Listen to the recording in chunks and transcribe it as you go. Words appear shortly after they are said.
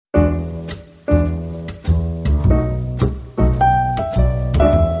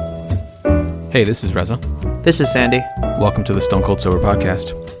Hey, this is Reza. This is Sandy. Welcome to the Stone Cold Sober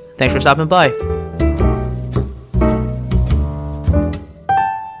Podcast. Thanks for stopping by.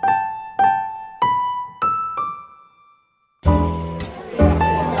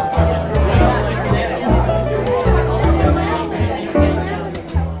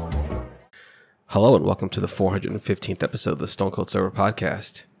 Hello and welcome to the 415th episode of the Stone Cold Sober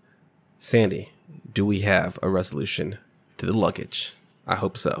Podcast. Sandy, do we have a resolution to the luggage? I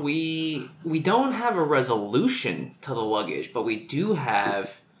hope so. We don't have a resolution to the luggage, but we do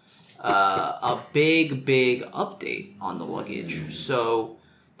have a big update on the luggage. So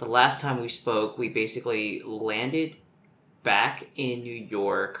the last time we spoke, we basically landed back in New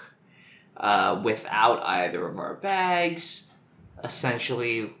York without either of our bags.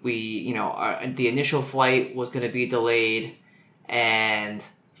 Essentially, the initial flight was going to be delayed, and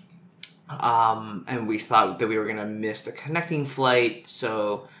we thought that we were going to miss the connecting flight,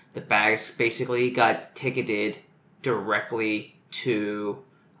 so the bags basically got ticketed directly to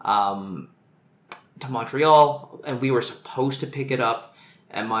Montreal, and we were supposed to pick it up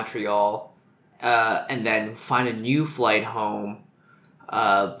at Montreal, and then find a new flight home,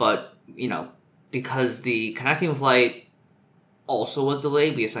 but, because the connecting flight also was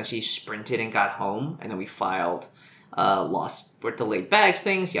delayed, we essentially sprinted and got home, and then we filed lost or delayed bags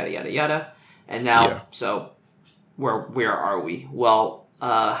things, yada yada yada. And now, So where are we? Well,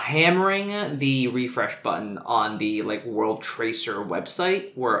 hammering the refresh button on the World Tracer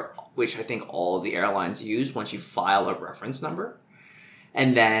website, which I think all of the airlines use once you file a reference number.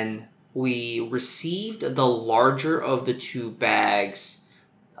 And then we received the larger of the two bags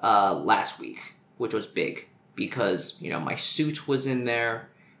last week, which was big. Because, my suit was in there,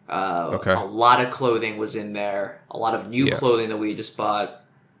 a lot of clothing was in there, a lot of new clothing that we just bought.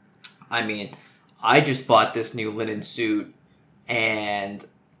 I mean, I just bought this new linen suit, and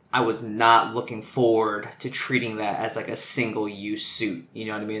I was not looking forward to treating that as a single-use suit, you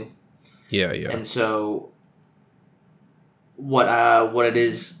know what I mean? Yeah. And so, what it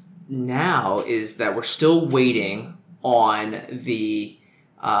is now is that we're still waiting on the...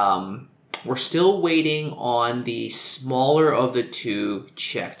 We're still waiting on the smaller of the two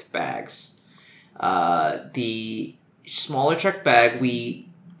checked bags. The smaller checked bag, we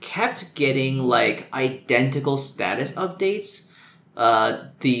kept getting identical status updates.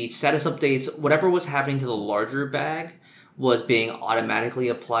 The status updates, whatever was happening to the larger bag, was being automatically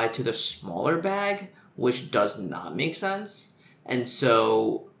applied to the smaller bag, which does not make sense. And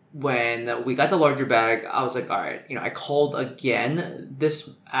so when we got the larger bag, I was like, all right, I called again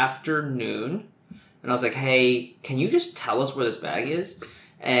this afternoon, and I was like, hey, can you just tell us where this bag is?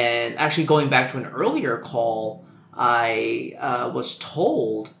 And actually going back to an earlier call, I was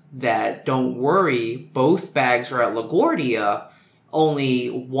told that don't worry, both bags are at LaGuardia, only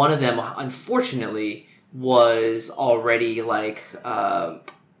one of them, unfortunately, was already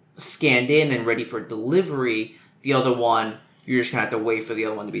scanned in and ready for delivery. The other one, you're just going to have to wait for the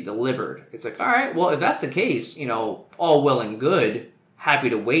other one to be delivered. It's all right, well, if that's the case, all well and good, happy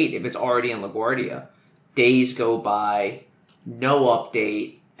to wait if it's already in LaGuardia. Days go by, no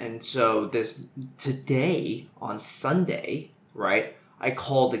update, and so today, on Sunday, right, I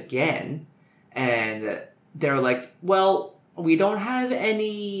called again, and they're like, well, we don't have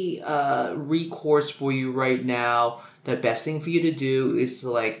any recourse for you right now. The best thing for you to do is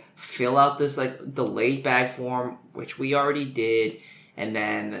to fill out this delayed bag form, which we already did, and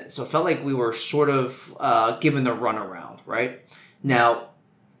then so it felt like we were sort of given the runaround, right? Now,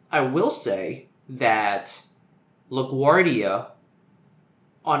 I will say that LaGuardia,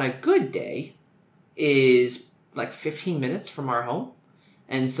 on a good day, is 15 minutes from our home,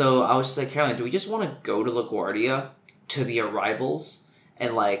 and so I was just like, Caroline, do we just want to go to LaGuardia to the arrivals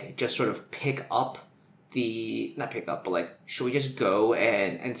and just sort of pick up? Should we just go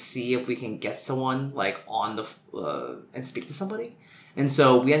and see if we can get someone on the and speak to somebody? And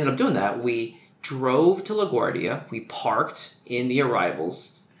so we ended up doing that. We drove to LaGuardia. We parked in the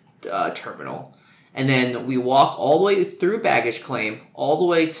arrivals terminal, and then we walked all the way through baggage claim, all the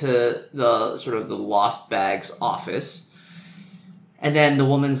way to the sort of the lost bags office. And then the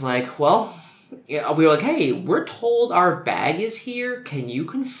woman's like, well, we were like, hey, we're told our bag is here. Can you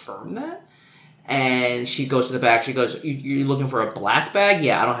confirm that? And she goes to the back. She goes, you're looking for a black bag?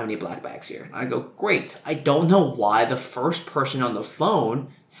 Yeah, I don't have any black bags here. And I go, great. I don't know why the first person on the phone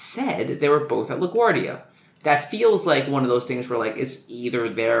said they were both at LaGuardia. That feels like one of those things where it's either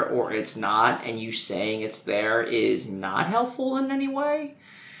there or it's not, and you saying it's there is not helpful in any way.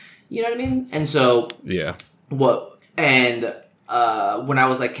 You know what I mean? And so when I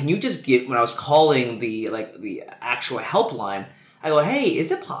was like, can you just when I was calling the actual helpline, I go, hey,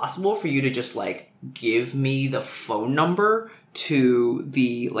 is it possible for you to just like give me the phone number to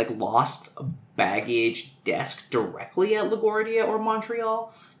the like lost baggage desk directly at LaGuardia or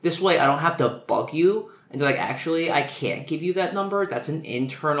Montreal? This way I don't have to bug you. And they're like, actually, I can't give you that number. That's an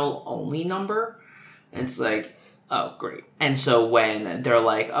internal only number. And it's like, oh, great. And so when they're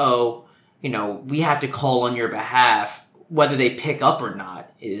like, oh, we have to call on your behalf, whether they pick up or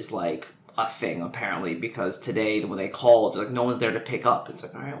not is like a thing apparently, because today when they called, like no one's there to pick up. It's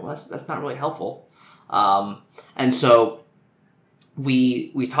like, all right, well that's not really helpful. And so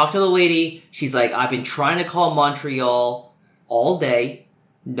we talked to the lady. She's like, I've been trying to call Montreal all day.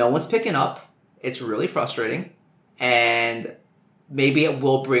 No one's picking up. It's really frustrating, and maybe it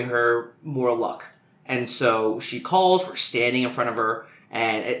will bring her more luck. And so she calls. We're standing in front of her,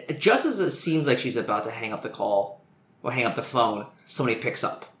 and it just as it seems like she's about to hang up the call or hang up the phone, somebody picks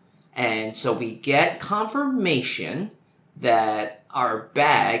up. And so we get confirmation that our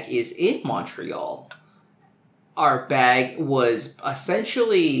bag is in Montreal. Our bag was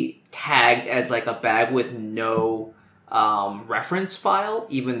essentially tagged as like a bag with no reference file,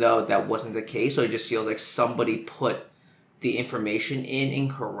 even though that wasn't the case. So it just feels like somebody put the information in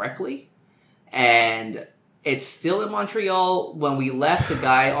incorrectly. And it's still in Montreal. When we left, the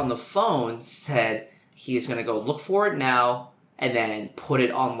guy on the phone said he's going to go look for it now and then put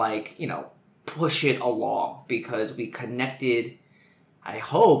it on push it along, because we connected, I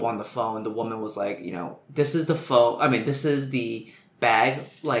hope, on the phone. The woman was like, this is the phone. I mean, this is the bag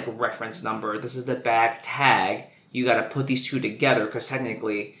reference number. This is the bag tag. You got to put these two together because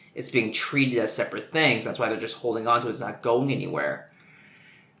technically it's being treated as separate things. That's why they're just holding on to it. It's not going anywhere.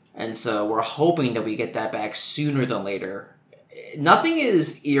 And so we're hoping that we get that back sooner than later. Nothing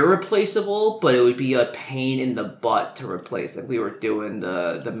is irreplaceable, but it would be a pain in the butt to replace. Like we were doing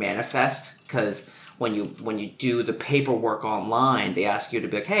the manifest, because when you do the paperwork online, they ask you to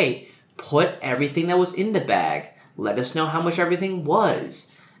be like, hey, put everything that was in the bag. Let us know how much everything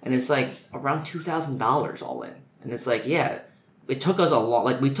was. And it's like around $2,000 all in. And it's like, yeah, it took us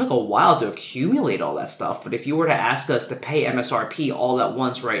we took a while to accumulate all that stuff. But if you were to ask us to pay MSRP all at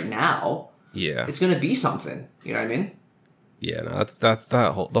once right now, yeah, it's going to be something. You know what I mean? Yeah, no,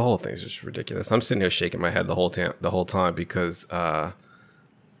 the whole thing's just ridiculous. I'm sitting here shaking my head the whole time because,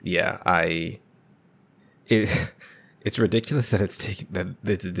 it's ridiculous that it's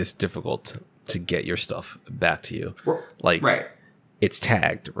this difficult to get your stuff back to you. Right. It's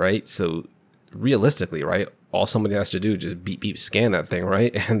tagged, right? So realistically, right, all somebody has to do is just beep scan that thing,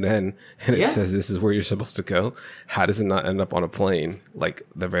 right, and it says this is where you're supposed to go. How does it not end up on a plane like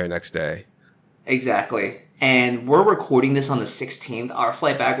the very next day? Exactly. And we're recording this on the 16th. Our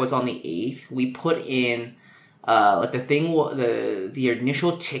flight back was on the 8th. We put in the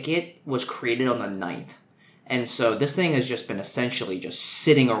initial ticket was created on the 9th. And so this thing has just been essentially just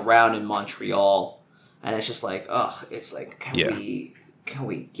sitting around in Montreal. And it's just like, it's like, can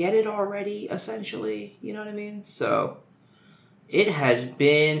we get it already, essentially? You know what I mean? So it has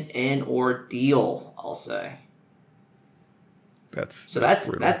been an ordeal, I'll say. That's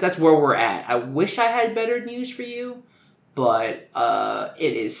where we're at. I wish I had better news for you, but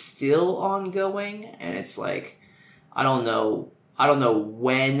it is still ongoing, and it's like I don't know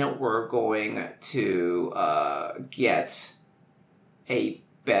when we're going to get a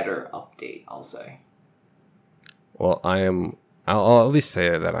better update, I'll say. Well, I'll at least say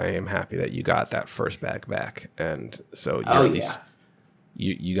that I am happy that you got that first bag back, and so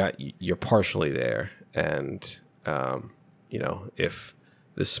you're partially there, and if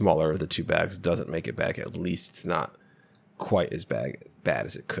the smaller of the two bags doesn't make it back, at least it's not quite as bad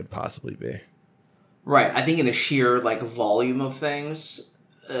as it could possibly be. Right. I think in the sheer volume of things,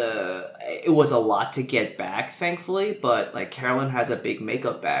 it was a lot to get back, thankfully. But Carolyn has a big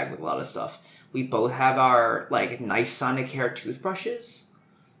makeup bag with a lot of stuff. We both have our nice Sonicare toothbrushes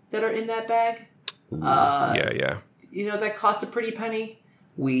that are in that bag. Yeah. That cost a pretty penny.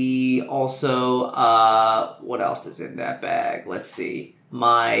 We also, what else is in that bag? Let's see.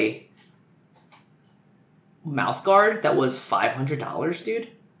 My mouth guard that was $500, dude,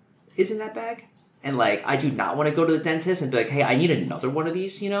 is in that bag. And I do not want to go to the dentist and be like, hey, I need another one of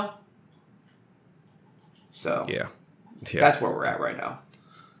these, So yeah. That's where we're at right now.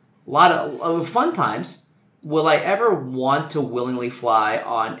 A lot of fun times. Will I ever want to willingly fly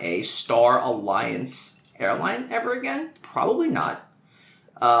on a Star Alliance airline ever again? Probably not.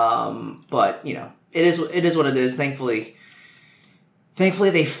 But it is what it is. Thankfully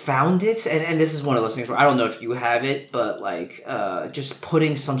they found it, and this is one of those things where I don't know if you have it, but just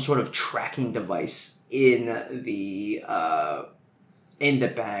putting some sort of tracking device in the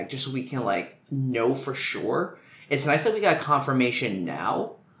bag just so we can know for sure. it's nice that we got confirmation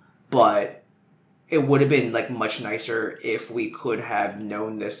now, but it would have been like much nicer if we could have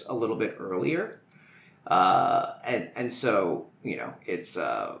known this a little bit earlier. And so, you know, it's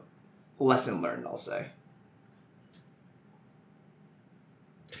a lesson learned, I'll say.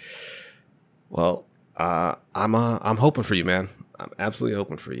 Well, I'm hoping for you, man. I'm absolutely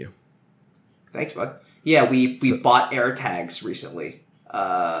hoping for you. Thanks, bud. Yeah, we bought AirTags recently.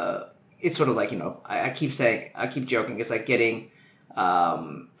 It's sort of like, you know, I keep joking. It's like getting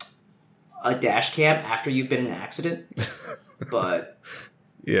a dash cam after you've been in an accident, but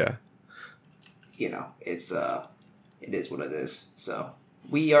yeah, you know, it is what it is. So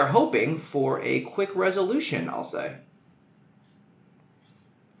we are hoping for a quick resolution, I'll say.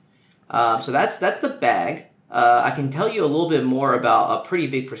 So that's the bag. I can tell you a little bit more about a pretty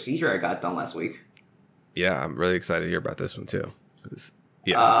big procedure I got done last week. Yeah, I'm really excited to hear about this one too.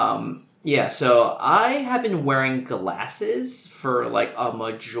 Yeah, so I have been wearing glasses for like a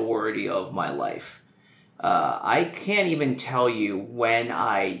majority of my life. I can't even tell you when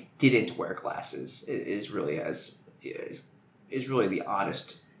I didn't wear glasses. It is really the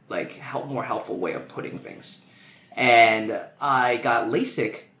honest, like more helpful way of putting things. And I got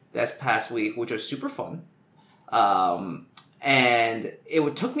LASIK this past week, which was super fun. And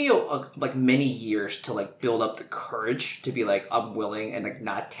it took me like many years to like build up the courage to be like, I'm willing and like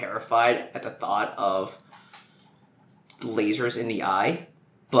not terrified at the thought of lasers in the eye.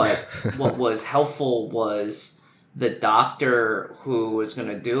 But what was helpful was the doctor who was going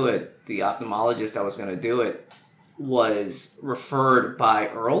to do it, the ophthalmologist that was going to do it, was referred by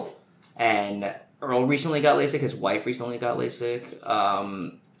Earl. And Earl recently got LASIK. His wife recently got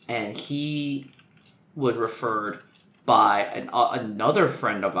LASIK. And he was referred by another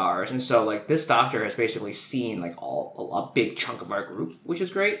friend of ours, and so like this doctor has basically seen like a big chunk of our group, which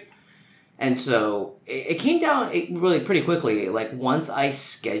is great. And so it came down really pretty quickly. Like once I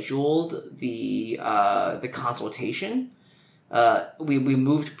scheduled the consultation, we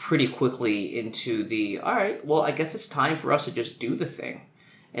moved pretty quickly into all right. Well, I guess it's time for us to just do the thing.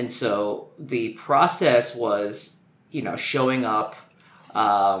 And so the process was, you know, showing up,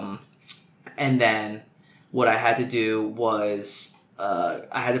 and then what I had to do was I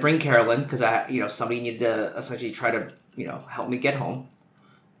had to bring Carolyn because somebody needed to essentially try to, you know, help me get home.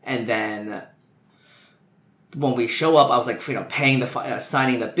 And then when we show up, I was like, you know, paying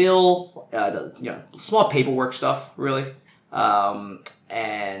signing the bill, small paperwork stuff, really.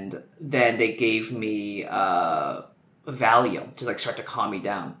 And then they gave me Valium to like start to calm me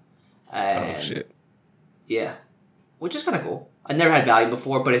down. And, oh shit! Yeah, which is kind of cool. I never had Valium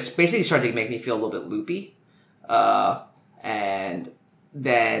before, but it's basically started to make me feel a little bit loopy. And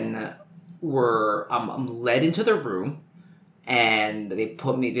then I'm led into the room, and they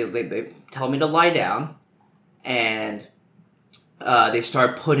put me. They tell me to lie down, and they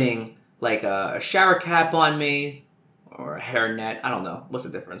start putting like a shower cap on me or a hairnet. I don't know what's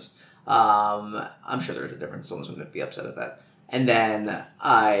the difference. I'm sure there's a difference. Someone's going to be upset at that. And then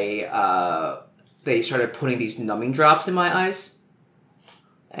they started putting these numbing drops in my eyes,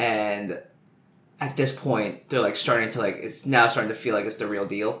 and at this point, they're like starting to it's now starting to feel like it's the real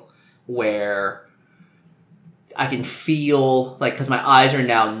deal, where I can feel like, because my eyes are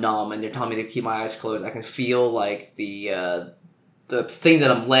now numb and they're telling me to keep my eyes closed, I can feel like the thing that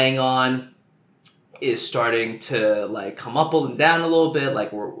I'm laying on is starting to like come up and down a little bit.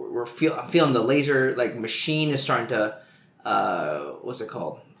 Like I'm feeling the laser like machine is starting to what's it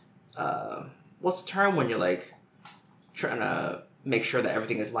called? What's the term when you're like trying to make sure that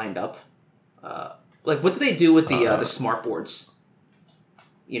everything is lined up? Like what do they do with the smart boards?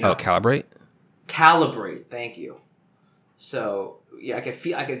 You know, calibrate. Calibrate. Thank you. So yeah, I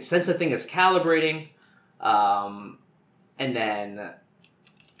can sense the thing is calibrating, and then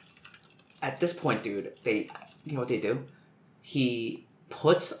at this point, dude, you know what they do? He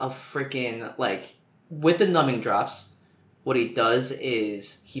puts a freaking like with the numbing drops. What he does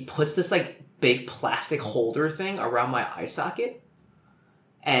is he puts this like big plastic holder thing around my eye socket,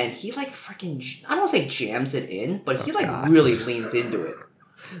 and he like freaking, I don't want to say jams it in, but he really leans into it.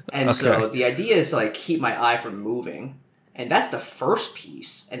 And so the idea is to like keep my eye from moving, and that's the first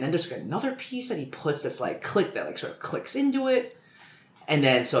piece. And then there's like another piece that he puts this like click that like sort of clicks into it. And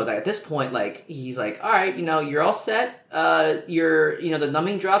then so that at this point, like he's like, all right, you know, you're all set. The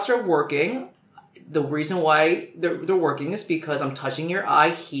numbing drops are working. The reason why they're working is because I'm touching your eye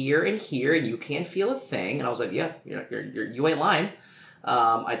here and here, and you can't feel a thing. And I was like, yeah, you ain't lying.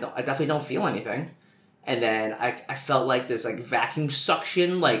 I definitely don't feel anything. And then I felt like this like vacuum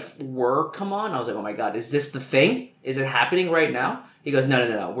suction like whir come on. I was like, oh my god, is this the thing? Is it happening right now? He goes,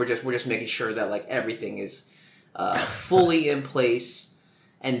 no. We're just making sure that like everything is fully in place.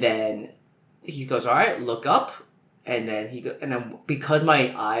 And then he goes, all right, look up. And then and then because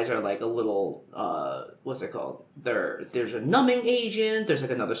my eyes are like a little, what's it called? There's a numbing agent. There's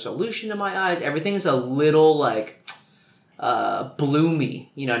like another solution to my eyes. Everything's a little like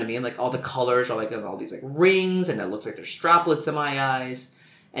bloomy. You know what I mean? Like all the colors are like all these like rings, and it looks like there's straplets in my eyes.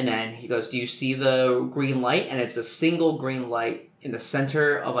 And then he goes, do you see the green light? And it's a single green light in the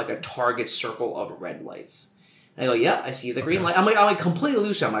center of like a target circle of red lights. And I go, yeah, I see the green light. I'm like completely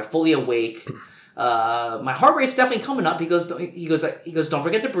lucid. I'm like fully awake. My heart rate's definitely coming up. He goes, don't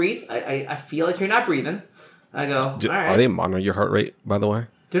forget to breathe. I feel like you're not breathing. I go, all right. Are they monitoring your heart rate, by the way?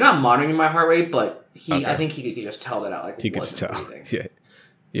 They're not monitoring my heart rate, but I think he could just tell that I he could just tell. Breathing. Yeah.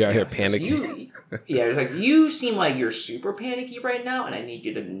 You're out here panicking. It's like, you seem like you're super panicky right now, and I need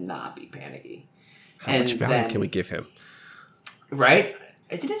you to not be panicky. How much Valium can we give him? Right?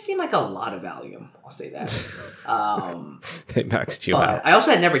 It didn't seem like a lot of Valium. I'll say that. They maxed you out. I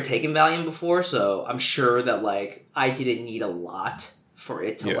also had never taken Valium before, so I'm sure that like I didn't need a lot for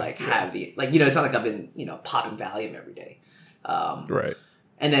it to have the like. It's not like I've been popping Valium every day. Right.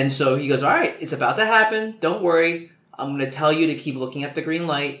 And then so he goes, all right, it's about to happen. Don't worry. I'm going to tell you to keep looking at the green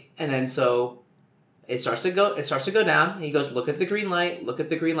light. And then so it starts to go down. And he goes, look at the green light. Look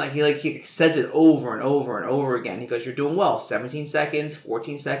at the green light. He says it over and over and over again. He goes, you're doing well. 17 seconds,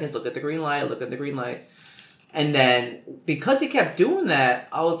 14 seconds. Look at the green light. Look at the green light. And then because he kept doing that,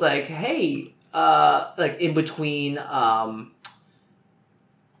 I was like, hey, like in between the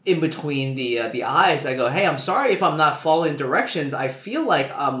eyes, I go, hey, I'm sorry if I'm not following directions. I feel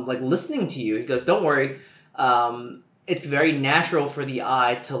like I'm like listening to you. He goes, don't worry. It's very natural for the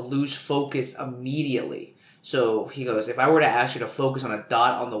eye to lose focus immediately. So he goes, if I were to ask you to focus on a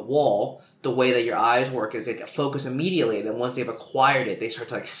dot on the wall, the way that your eyes work is they focus immediately. Then once they've acquired it, they start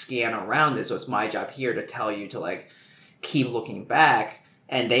to like scan around it. So it's my job here to tell you to like keep looking back.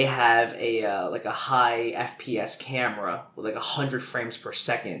 And they have a like a high FPS camera with like 100 frames per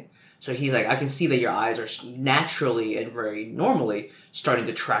second. So he's like, I can see that your eyes are naturally and very normally starting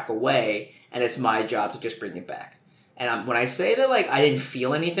to track away, and it's my job to just bring it back. And when I say that, like, I didn't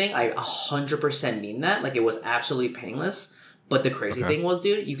feel anything, I 100% mean that. Like, it was absolutely painless. But the crazy thing was,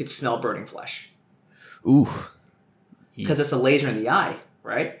 dude, you could smell burning flesh. Ooh. Because it's a laser in the eye,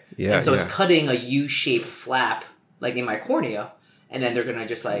 right? Yeah. And so it's cutting a U-shaped flap, like, in my cornea. And then they're going to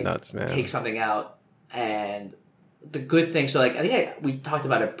just, like, take something out. And the good thing, so, like, I think we talked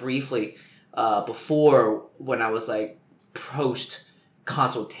about it briefly before when I was, like,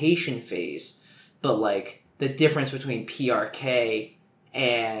 post-consultation phase. But, like, the difference between PRK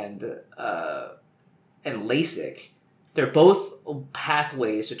and LASIK, they're both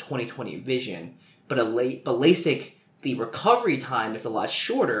pathways to 20/20 vision, but LASIK, the recovery time is a lot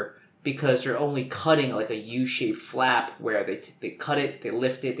shorter because they're only cutting like a U-shaped flap where they cut it, they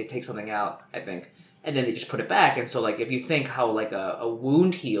lift it, they take something out, I think, and then they just put it back. And so like if you think how like a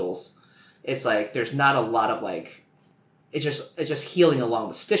wound heals, it's like there's not a lot of like it's just healing along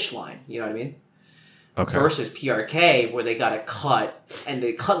the stitch line, you know what I mean? Okay. Versus PRK, where they got to cut, and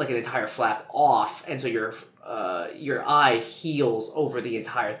they cut like an entire flap off, and so your eye heals over the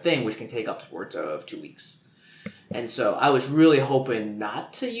entire thing, which can take upwards of 2 weeks. And so I was really hoping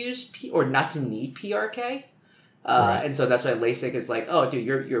not to use not to need PRK, right. And so that's why LASIK is like, oh, dude,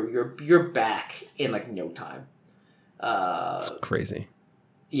 you're back in like no time. That's crazy.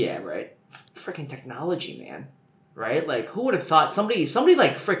 Yeah, right. Freaking technology, man. Right? Like, who would have thought somebody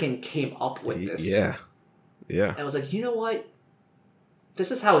like freaking came up with this? Yeah. And I was like, you know what?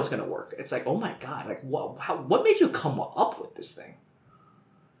 This is how it's going to work. It's like, oh my God. Like, what made you come up with this thing?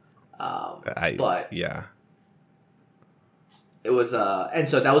 Yeah. It was, and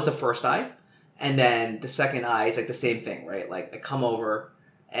so that was the first eye. And then the second eye is like the same thing, right? Like, I come over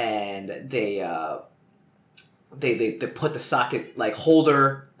and they put the socket, like,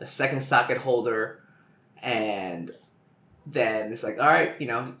 holder, the second socket holder, and then it's like, all right,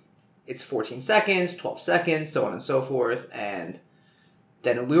 it's 14 seconds, 12 seconds, so on and so forth. And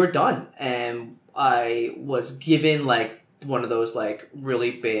then we were done. And I was given like one of those like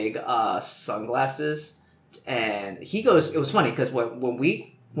really big sunglasses. And he goes, it was funny because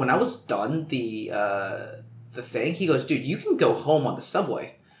when I was done the thing, he goes, dude, you can go home on the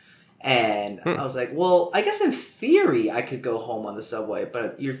subway. And I was like, well, I guess in theory I could go home on the subway,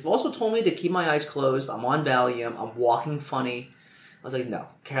 but you've also told me to keep my eyes closed. I'm on Valium. I'm walking funny. I was like, no.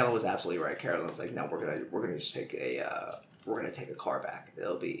 Carolyn was absolutely right. Carolyn was like, no, we're gonna just take a car back.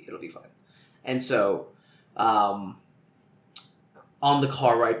 It'll be fine. And so, on the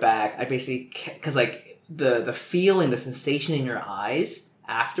car right back, I basically, because like the feeling, the sensation in your eyes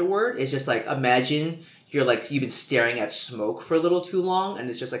afterward is just like, imagine you've been staring at smoke for a little too long, and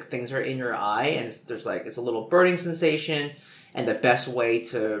it's just like things are in your eye, and it's a little burning sensation, and the best way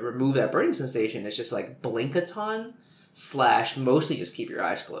to remove that burning sensation is just like blink a ton / mostly just keep your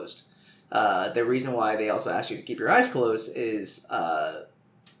eyes closed. The reason why they also ask you to keep your eyes closed is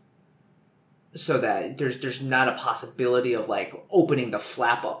so that there's not a possibility of like opening the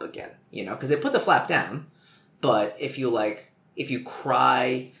flap up again, because they put the flap down, but if you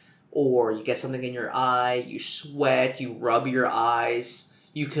cry or you get something in your eye, you sweat, you rub your eyes,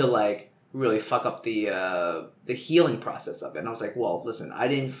 you could like really fuck up the healing process of it. And I was like, well, listen, I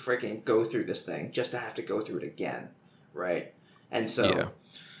didn't freaking go through this thing just to have to go through it again, right? And so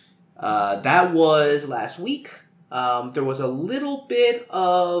that was last week. There was a little bit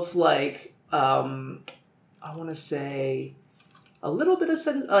of like I want to say a little bit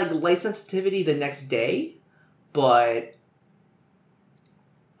of light sensitivity the next day, but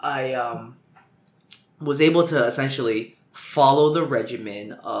I was able to essentially follow the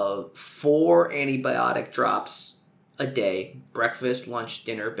regimen of 4 antibiotic drops a day: breakfast, lunch,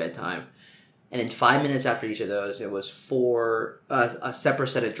 dinner, bedtime. And then 5 minutes after each of those, it was a separate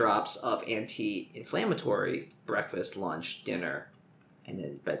set of drops of anti-inflammatory: breakfast, lunch, dinner, and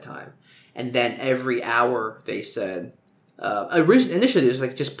then bedtime. And then every hour, they said, initially, it was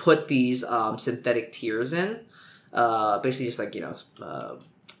like just put these synthetic tears in, basically just like,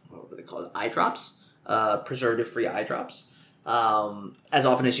 what were they called? Eye drops, preservative-free eye drops, as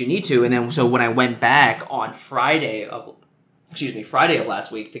often as you need to. And then, so when I went back on Friday of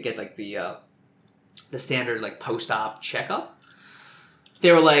last week to get like the standard like post-op checkup,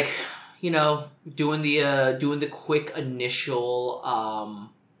 they were like, doing the quick initial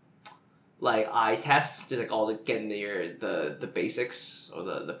like eye tests, just like all the getting the basics or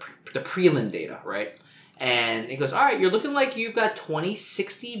the prelim data, right? And he goes, all right, you're looking like you've got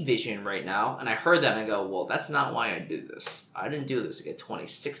 20/60 vision right now. And I heard that and I go, well, that's not why I did this. I didn't do this to get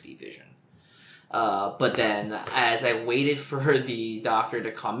 20/60 vision. But then as I waited for the doctor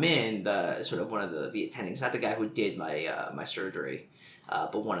to come in, one of the attendings, not the guy who did my surgery,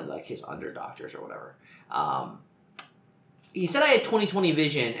 but one of like his under doctors or whatever, he said I had 20/20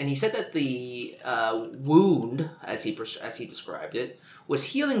 vision, and he said that the wound, as he described it, was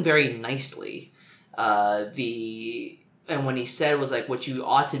healing very nicely. And when he said was like, what you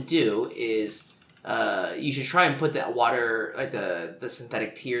ought to do is you should try and put that water, like the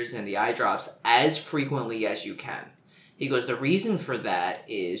synthetic tears and the eye drops, as frequently as you can. He goes, the reason for that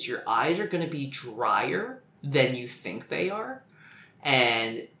is your eyes are going to be drier than you think they are,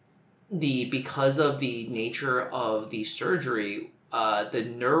 and because of the nature of the surgery,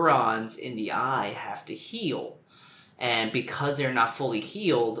 the neurons in the eye have to heal. And because they're not fully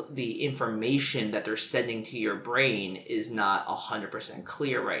healed, the information that they're sending to your brain is not 100%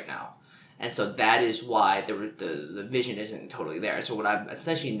 clear right now. And so that is why the vision isn't totally there. So what I've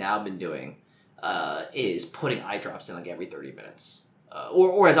essentially now been doing is putting eye drops in like every 30 minutes.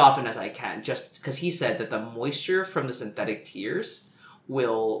 Or as often as I can, just because he said that the moisture from the synthetic tears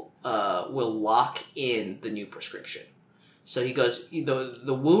will lock in the new prescription. So he goes,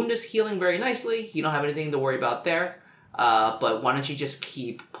 the wound is healing very nicely. You don't have anything to worry about there. But why don't you just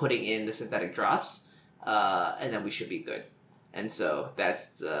keep putting in the synthetic drops, and then we should be good. And so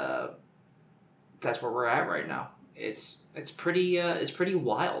that's where we're at right now. It's pretty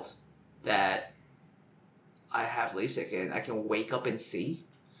wild that I have LASIK and I can wake up and see.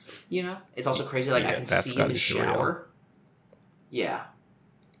 It's also crazy. Like I can see in the shower. Yeah,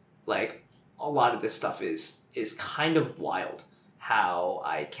 like a lot of this stuff is kind of wild. How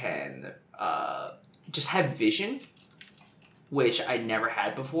I can just have vision, which I never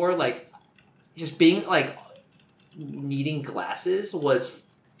had before. Like, just being, like, needing glasses was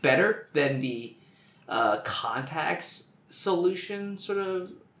better than the contacts solution, sort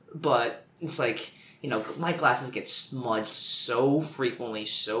of. But it's like, my glasses get smudged so frequently,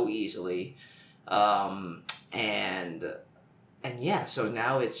 so easily. And yeah, so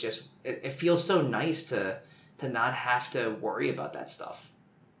now it's just, it feels so nice to not have to worry about that stuff.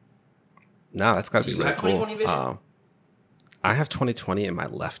 No, that's got to be really cool. 20/20 vision? I have 20/20 in my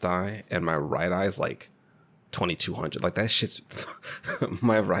left eye, and my right eye is like 2200. Like that shit's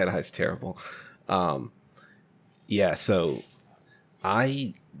my right eye is terrible. Yeah, so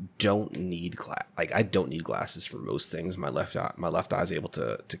I don't need I don't need glasses for most things. My left eye is able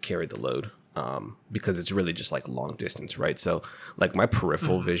to carry the load. Because it's really just like long distance, right? So like my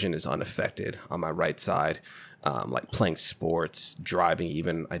peripheral vision is unaffected on my right side. Like playing sports, driving,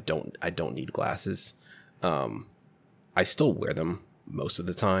 even I don't need glasses. I still wear them most of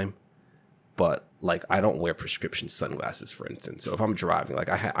the time, but like I don't wear prescription sunglasses, for instance. So if I'm driving, like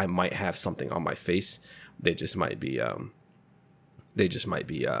I might have something on my face. They just might be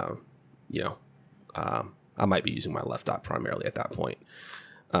you know, I might be using my left eye primarily at that point.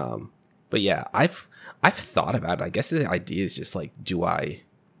 But yeah, I've thought about it. I guess the idea is just like, do I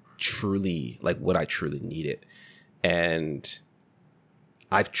truly, like, would I truly need it? And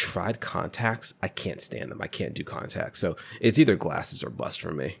I've tried contacts. I can't stand them. I can't do contacts. So it's either glasses or bust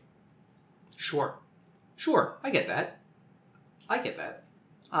for me. Sure. I get that.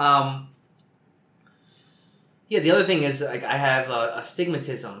 Yeah, the other thing is, like, I have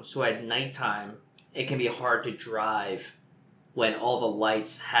astigmatism, so at nighttime, it can be hard to drive when all the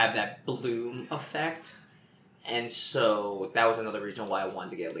lights have that bloom effect. And so that was another reason why I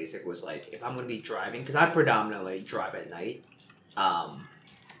wanted to get LASIK, was like, if I'm going to be driving, because I predominantly drive at night, and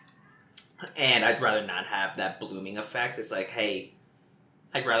I'd rather not have that blooming effect. It's like, hey,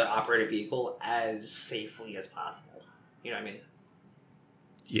 I'd rather operate a vehicle as safely as possible. You know what I mean?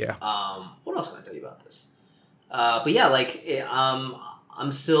 Yeah. What else can I tell you about this? But yeah, like,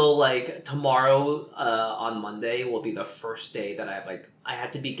 I'm still, like, tomorrow, on Monday will be the first day that I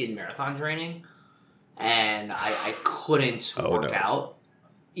have to begin marathon training, and I couldn't work out.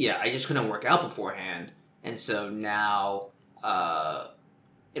 Yeah, I just couldn't work out beforehand, and so now,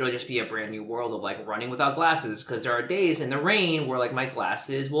 it'll just be a brand new world of, like, running without glasses, because there are days in the rain where, like, my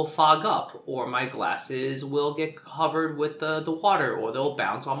glasses will fog up, or my glasses will get covered with the water, or they'll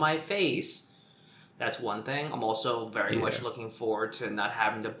bounce on my face. That's one thing. I'm also very much looking forward to not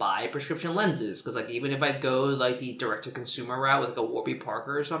having to buy prescription lenses, because, like, even if I go, like, the direct-to-consumer route with, like, a Warby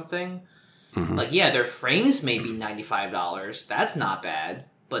Parker or something, like, yeah, their frames may be $95. That's not bad.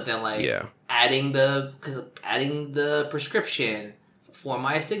 But then, like, adding the prescription for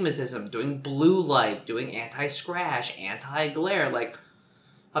my astigmatism, doing blue light, doing anti-scratch, anti-glare, like,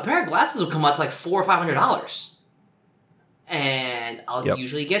 a pair of glasses will come out to, like, $400 or $500. And I'll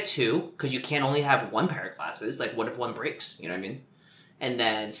usually get two, because you can't only have one pair of glasses. Like, what if one breaks? You know what I mean? And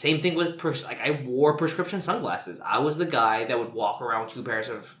then, same thing with, I wore prescription sunglasses. I was the guy that would walk around with two pairs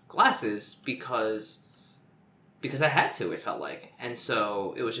of glasses because I had to, it felt like. And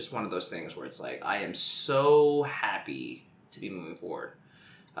so, it was just one of those things where it's like, I am so happy to be moving forward.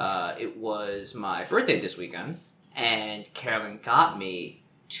 It was my birthday this weekend, and Carolyn got me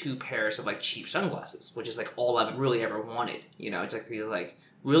 2 pairs of, like, cheap sunglasses, which is, like, all I've really ever wanted. You know, it's like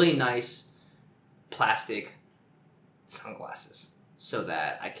really nice plastic sunglasses, so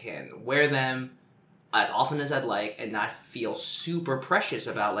that I can wear them as often as I'd like and not feel super precious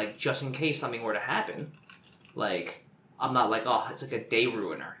about, like, just in case something were to happen. Like, I'm not like, oh, it's like a day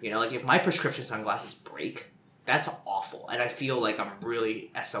ruiner. You know, like, if my prescription sunglasses break, that's awful, and I feel like I'm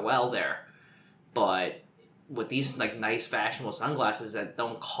really SOL there. But with these, like, nice fashionable sunglasses that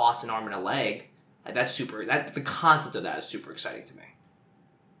don't cost an arm and a leg, the concept of that is super exciting to me.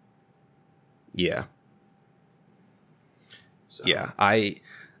 Yeah. So. Yeah, I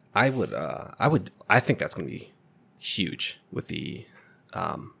think that's going to be huge with the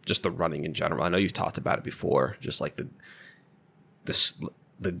just the running in general. I know you've talked about it before, just like just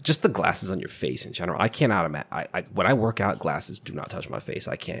the glasses on your face in general. I cannot imagine. When I work out, glasses do not touch my face.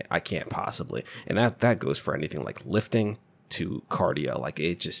 I can't possibly. And that goes for anything like lifting to cardio. Like,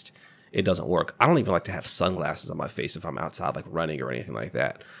 it doesn't work. I don't even like to have sunglasses on my face if I'm outside, like running or anything like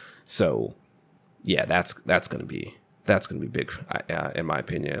that. So yeah, that's gonna be big, in my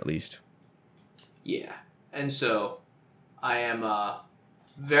opinion, at least. Yeah, and so I am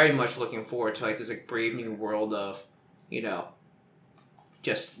very much looking forward to, like, this, like, brave new world of, you know,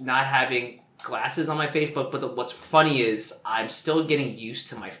 just not having glasses on my face. But what's funny is I'm still getting used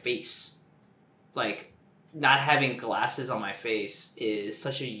to my face. Like, not having glasses on my face is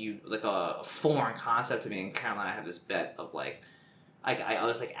such a foreign concept to me. And Caroline and I have this bet of, like, I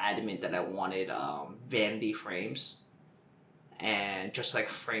was, like, adamant that I wanted vanity frames and just, like,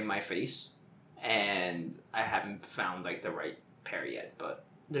 frame my face. And I haven't found, like, the right pair yet. But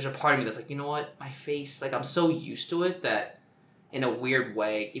there's a part of me that's like, you know what? My face, like, I'm so used to it that, in a weird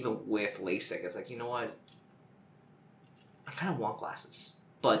way, even with LASIK, it's like, you know what? I kind of want glasses.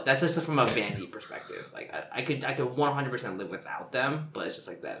 But that's just from a vanity perspective. Like, I could 100% live without them, but it's just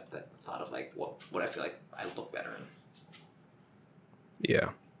like that thought of, like, what I feel like I look better in. Yeah.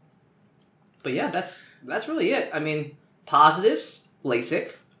 But yeah, that's really it. I mean, positives,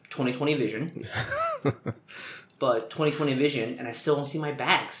 LASIK, 20/20 vision. But 20/20 vision, and I still don't see my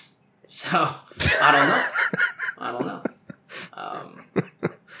bags. So, I don't know.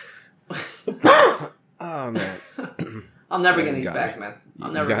 Oh man, I'm never getting these back, man.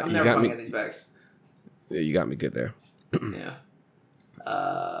 I'm never gonna get these bags. Yeah, you got me good there. Yeah.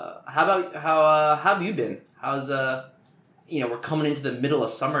 how about how have you been? How's we're coming into the middle of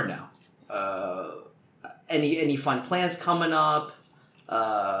summer now. Any fun plans coming up?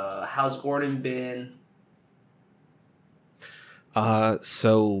 How's Gordon been?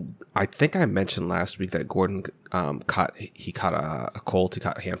 So I think I mentioned last week that Gordon caught a cold. He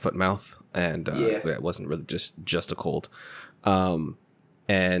caught hand, foot, mouth, and it wasn't really just a cold.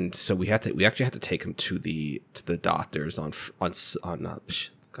 And so we actually had to take him to the doctors on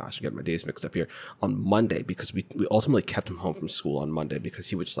gosh, I'm getting my days mixed up here, on Monday, because we ultimately kept him home from school on Monday because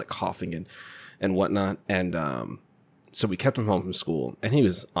he was just like coughing and whatnot. And so we kept him home from school, and he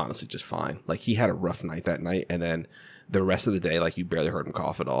was honestly just fine. Like, he had a rough night that night, and then the rest of the day, like, you barely heard him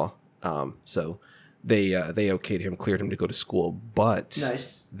cough at all. So they okayed him, cleared him to go to school. But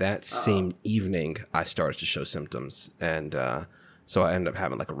that same evening, I started to show symptoms, and so I ended up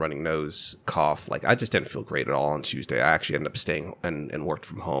having like a running nose, cough. Like, I just didn't feel great at all on Tuesday. I actually ended up staying and worked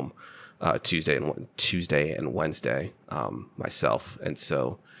from home Tuesday and Wednesday myself. And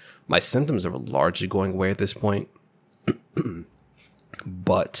so my symptoms are largely going away at this point.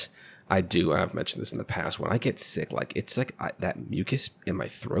 But I've mentioned this in the past, when I get sick, like, it's like that mucus in my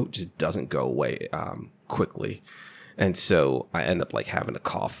throat just doesn't go away quickly. And so I end up like having to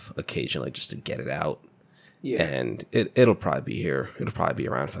cough occasionally just to get it out. Yeah. And it'll probably be here. It'll probably be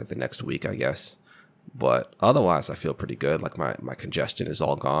around for like the next week, I guess. But otherwise, I feel pretty good. Like, my congestion is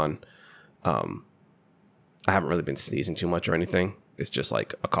all gone. I haven't really been sneezing too much or anything. It's just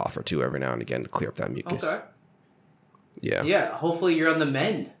like a cough or two every now and again to clear up that mucus. Okay. Yeah. Yeah. Hopefully you're on the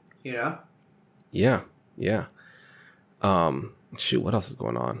mend, Yeah. Yeah. Shoot, what else is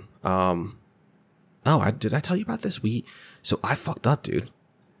going on? Did I tell you about this? So I fucked up, dude.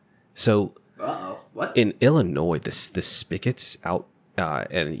 So what? In Illinois, the spigots out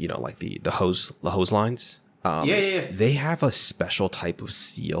and like the hose lines. They have a special type of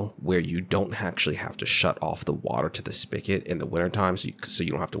seal where you don't actually have to shut off the water to the spigot in the wintertime, so you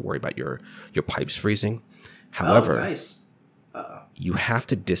don't have to worry about your pipes freezing. However, nice. You have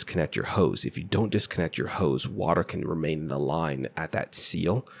to disconnect your hose. If you don't disconnect your hose, water can remain in the line at that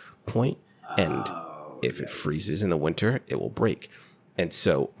seal point, and if it freezes in the winter, it will break. And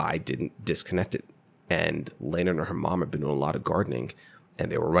so I didn't disconnect it. And Lena and her mom have been doing a lot of gardening, and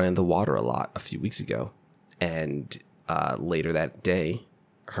they were running the water a lot a few weeks ago. And later that day,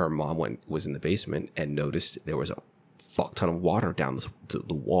 her mom was in the basement and noticed there was a fuck ton of water down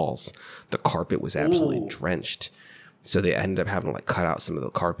the walls. The carpet was absolutely drenched. So they ended up having to like cut out some of the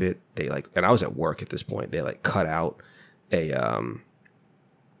carpet. And I was at work at this point. They like cut out they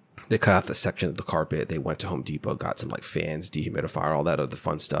cut out the section of the carpet. They went to Home Depot, got some like fans, dehumidifier, all that other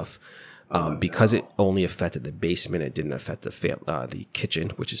fun stuff. Because it only affected the basement, it didn't affect the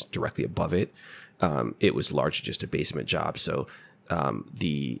kitchen, which is directly above it. It was largely just a basement job. So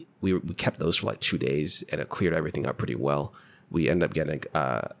we kept those for like 2 days, and it cleared everything up pretty well. We ended up getting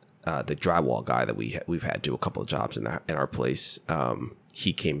the drywall guy that we've had do a couple of jobs in our place.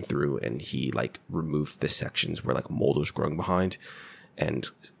 He came through and he like removed the sections where like mold was growing behind, and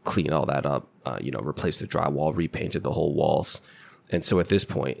cleaned all that up. Replaced the drywall, repainted the whole walls. And so at this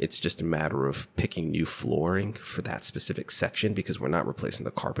point, it's just a matter of picking new flooring for that specific section, because we're not replacing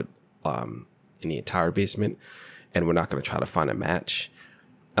the carpet in the entire basement, and we're not going to try to find a match.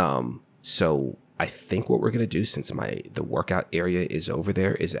 So I think what we're going to do, since the workout area is over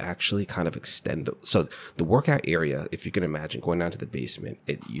there, is actually kind of extend. So the workout area, if you can imagine going down to the basement,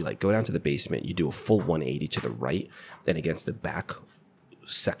 you like go down to the basement, you do a full 180 to the right, and against the back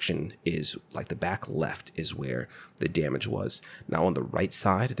section is like the back left is where the damage was. Now on the right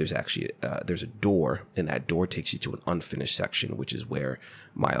side, there's actually there's a door, and that door takes you to an unfinished section, which is where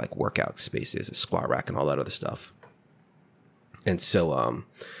my like workout space is, a squat rack and all that other stuff. And so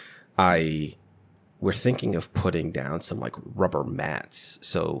we're thinking of putting down some like rubber mats,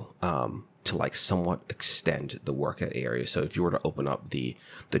 so to like somewhat extend the workout area. So if you were to open up the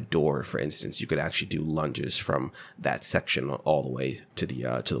door, for instance, you could actually do lunges from that section all the way to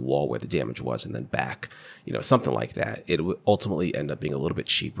the wall where the damage was, and then back, something like that. It would ultimately end up being a little bit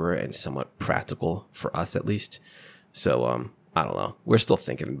cheaper and somewhat practical for us, at least. So I don't know. We're still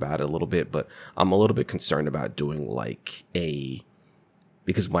thinking about it a little bit, but I'm a little bit concerned about doing like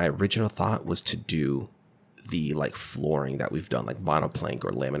because my original thought was to do the like flooring that we've done, like vinyl plank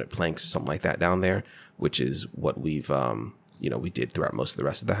or laminate planks, something like that down there, which is what we've, we did throughout most of the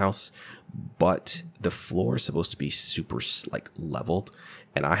rest of the house. But the floor is supposed to be super like leveled,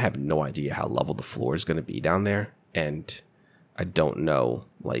 and I have no idea how level the floor is going to be down there. And I don't know,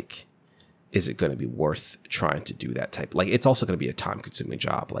 like, is it going to be worth trying to do that type? Like, it's also going to be a time consuming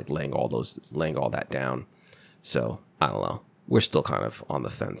job, like laying all that down. So I don't know. we're still kind of on the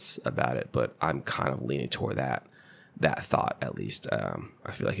fence about it, but I'm kind of leaning toward that thought at least.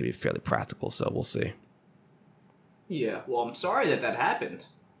 I feel like it'd be fairly practical, so we'll see. Yeah, well, I'm sorry that happened.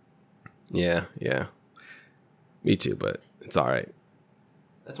 Yeah. Me too, but it's all right.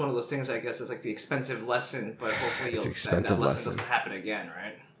 That's one of those things, I guess, it's like the expensive lesson, but hopefully It's that lesson doesn't happen again,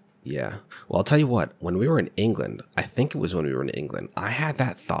 right? Yeah. Well, I'll tell you what, when we were in England, I think it was when we were in England, I had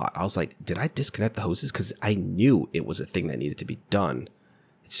that thought. I was like, did I disconnect the hoses? Because I knew it was a thing that needed to be done.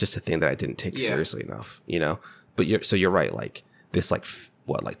 It's just a thing that I didn't take seriously enough, you know? But you're right. Like this, like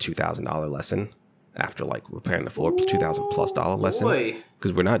 $2,000 lesson after like repairing the floor, $2,000+ lesson.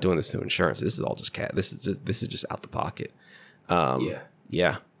 Because we're not doing this through insurance. This is all just This is just out the pocket.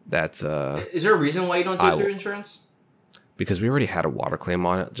 Yeah. That's Is there a reason why you don't do it through insurance? Because we already had a water claim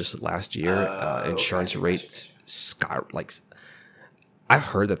on it just last year. Insurance rates I've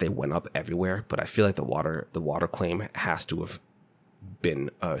heard that they went up everywhere, but I feel like the water claim has to have been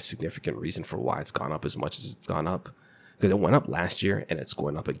a significant reason for why it's gone up as much as it's gone up. Because it went up last year and it's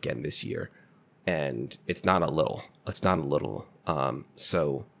going up again this year, and it's not a little.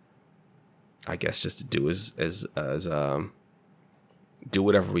 So I guess just to do as do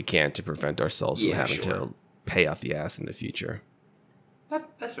whatever we can to prevent ourselves from having to pay out the ass in the future.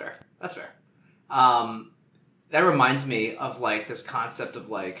 That's fair. That reminds me of like this concept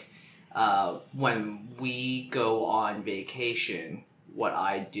of like when we go on vacation, what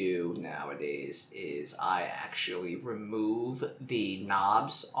I do nowadays is I actually remove the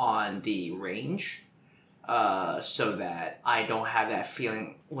knobs on the range so that I don't have that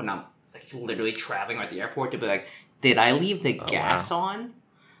feeling when I'm like literally traveling at the airport to be like, did I leave the gas on?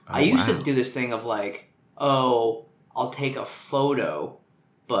 I used to do this thing of like, oh, I'll take a photo,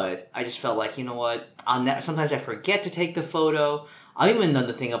 but I just felt like, you know what, sometimes I forget to take the photo. I've even done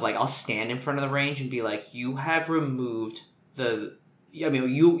the thing of like, I'll stand in front of the range and be like, you have removed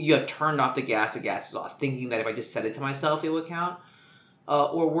you have turned off the gas is off, thinking that if I just said it to myself, it would count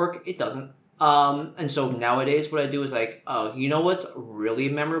or work. It doesn't. And so nowadays what I do is like, you know what's really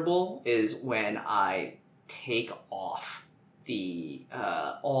memorable is when I take off the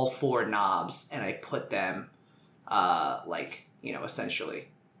all four knobs and I put them essentially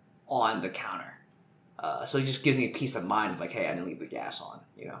on the counter. So it just gives me a peace of mind of like, hey, I didn't leave the gas on,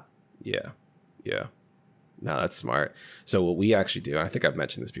 you know? Yeah. No, that's smart. So what we actually do, and I think I've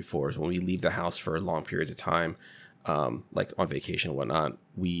mentioned this before, is when we leave the house for long periods of time, like on vacation and whatnot,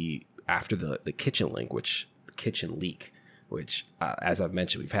 after the kitchen leak, which as I've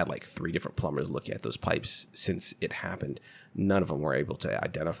mentioned, we've had like 3 different plumbers looking at those pipes since it happened. None of them were able to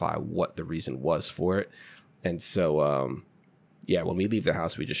identify what the reason was for it. And so, when we leave the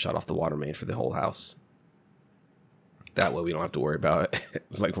house, we just shut off the water main for the whole house. That way we don't have to worry about it.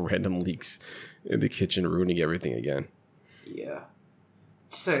 It's like random leaks in the kitchen ruining everything again. Yeah.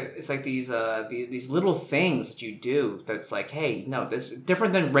 It's like these little things that you do that's like, hey, no, this is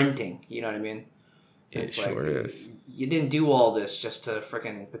different than renting. You know what I mean? It sure is. You didn't do all this just to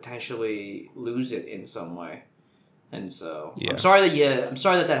freaking potentially lose it in some way. And so I'm sorry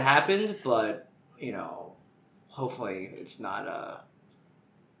that happened, but you know, hopefully it's not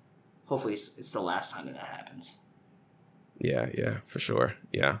hopefully it's the last time that happens. Yeah, for sure.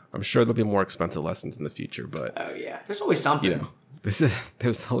 Yeah, I'm sure there'll be more expensive lessons in the future, but there's always something. You know,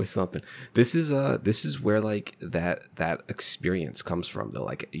 there's always something. This is where like that experience comes from though.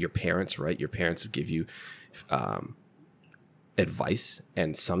 Like your parents, right? Your parents will give you advice,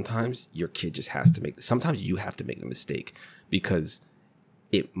 and sometimes your kid just has to sometimes you have to make the mistake because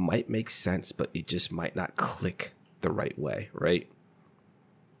it might make sense, but it just might not click the right way, right?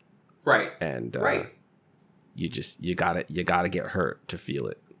 Right. And you gotta get hurt to feel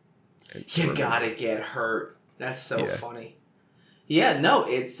it. You gotta get hurt. That's so funny. Yeah, no,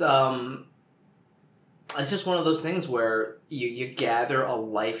 it's just one of those things where you gather a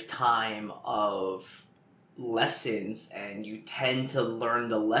lifetime of lessons and you tend to learn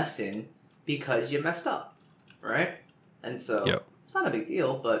the lesson because you messed up, right? And so it's not a big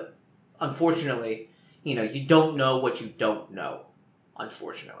deal, but unfortunately, you know, you don't know what you don't know,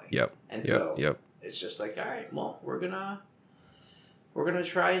 unfortunately. And so it's just like, all right, well, we're gonna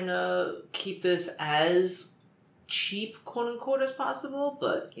try and keep this as cheap, quote unquote, as possible.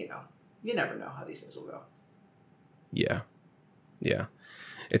 But you know, you never know how these things will go. Yeah.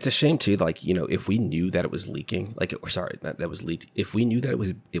 It's a shame too. Like, you know, if we knew that it was leaking, that was leaked. If we knew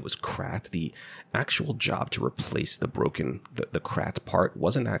that it was cracked, the actual job to replace the cracked part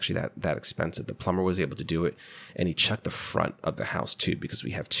wasn't actually that expensive. The plumber was able to do it, and he checked the front of the house too because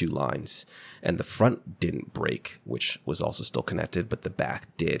we have 2 lines, and the front didn't break, which was also still connected, but the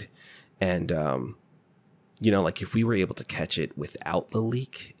back did, and you know, like if we were able to catch it without the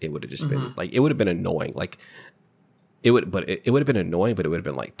leak, it would have just been like, it would have been annoying. Like it would have been annoying, but it would have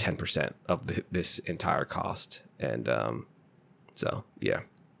been like 10% of this entire cost. And so, yeah,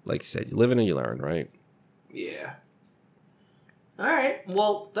 like you said, you live and you learn, right? Yeah. All right.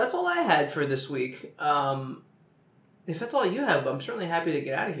 Well, that's all I had for this week. If that's all you have, I'm certainly happy to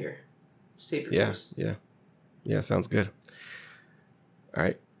get out of here. Safe reviews. Yeah, sounds good. All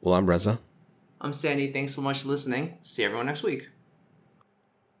right. Well, I'm Reza. I'm Sandy. Thanks so much for listening. See everyone next week.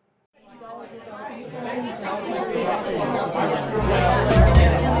 Yeah.